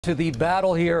To the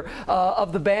battle here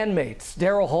of the bandmates,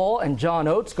 Daryl Hall and John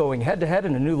Oates going head-to-head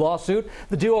in a new lawsuit.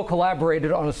 The duo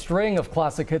collaborated on a string of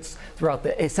classic hits throughout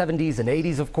the 70s and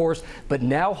 80s, of course, but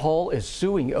now Hall is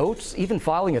suing Oates, even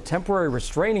filing a temporary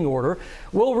restraining order.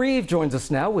 Will Reeve joins us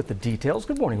now with the details.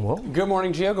 Good morning, Will. Good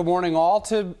morning, Gio. Good morning, all.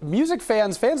 To music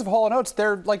fans of Hall and Oates,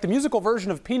 they're like the musical version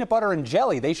of peanut butter and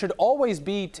jelly. They should always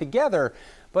be together,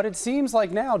 but it seems like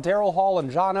now Daryl Hall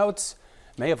and John Oates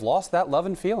may have lost that love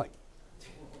and feeling.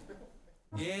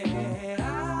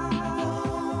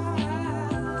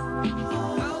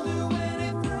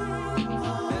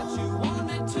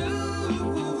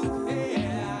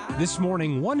 This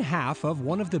morning, one half of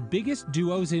one of the biggest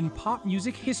duos in pop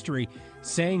music history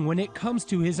saying when it comes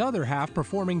to his other half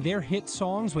performing their hit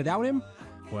songs without him,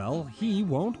 well, he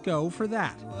won't go for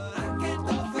that.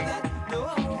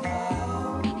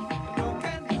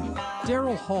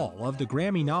 Daryl Hall of the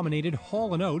Grammy-nominated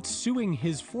Hall & Oates suing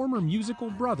his former musical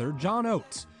brother, John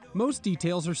Oates. Most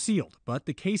details are sealed, but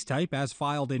the case type, as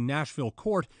filed in Nashville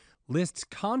court, lists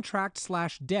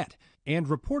contract/debt and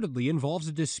reportedly involves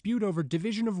a dispute over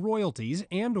division of royalties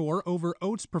and/or over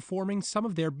Oates performing some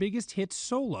of their biggest hits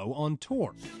solo on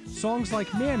tour. Songs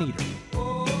like Man-Eater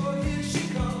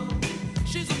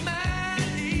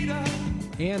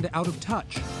and Out of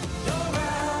Touch.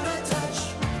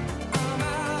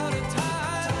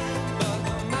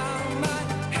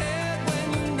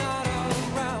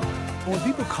 When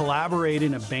people collaborate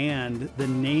in a band, the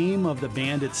name of the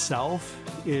band itself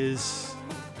is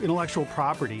intellectual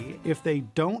property. If they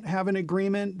don't have an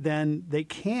agreement, then they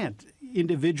can't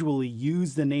individually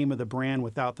use the name of the brand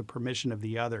without the permission of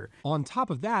the other. On top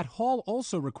of that, Hall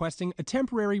also requesting a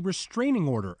temporary restraining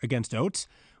order against Oates,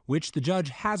 which the judge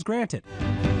has granted.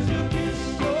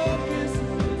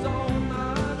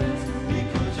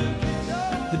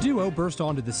 The duo burst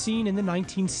onto the scene in the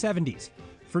 1970s.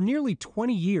 For nearly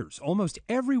 20 years, almost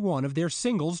every one of their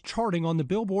singles charting on the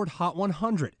Billboard Hot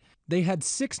 100. They had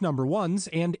 6 number ones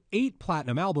and 8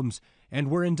 platinum albums,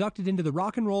 and were inducted into the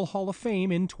Rock and Roll Hall of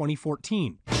Fame in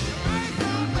 2014.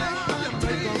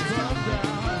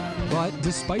 But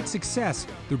despite success,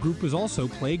 the group was also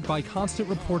plagued by constant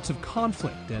reports of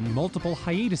conflict and multiple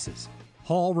hiatuses.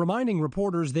 Hall reminding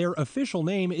reporters their official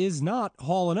name is not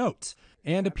Hall & Oates,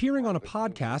 and appearing on a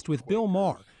podcast with Bill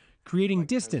Maher, creating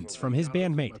distance from his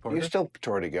bandmate. You still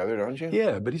tour together, don't you?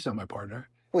 Yeah, but he's not my partner.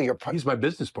 Well, he's my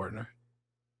business partner.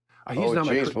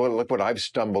 Look what I've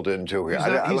stumbled into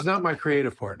here. He's not my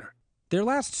creative partner. Their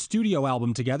last studio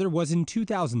album together was in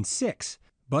 2006,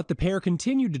 but the pair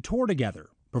continued to tour together,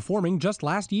 performing just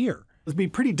last year. It'd be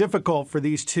pretty difficult for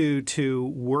these two to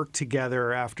work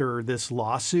together after this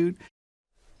lawsuit.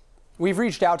 We've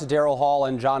reached out to Daryl Hall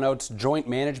and John Oates' joint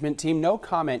management team. No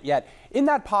comment yet. In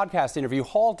that podcast interview,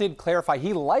 Hall did clarify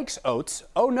he likes Oates.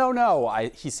 Oh, no,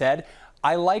 he said.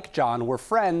 I like John. We're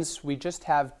friends. We just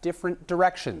have different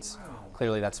directions. Wow.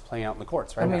 Clearly, that's playing out in the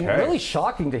courts, right? I mean, really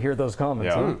shocking to hear those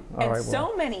comments. Yeah. Huh? And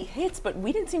so many hits, but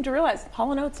we didn't seem to realize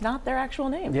Hall & Oates not their actual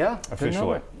name. Yeah,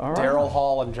 officially. Daryl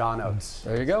Hall and John Oates.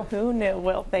 There you go. Who knew?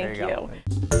 Well, thank you.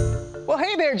 Well,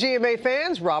 hey there, GMA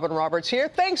fans. Robin Roberts here.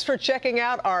 Thanks for checking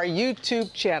out our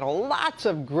YouTube channel. Lots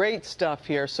of great stuff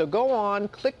here. So go on,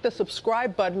 click the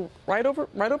subscribe button right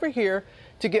over here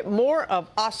to get more of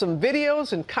awesome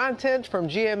videos and content from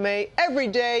GMA every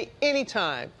day,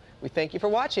 anytime. We thank you for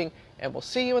watching, and we'll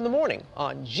see you in the morning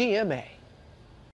on GMA.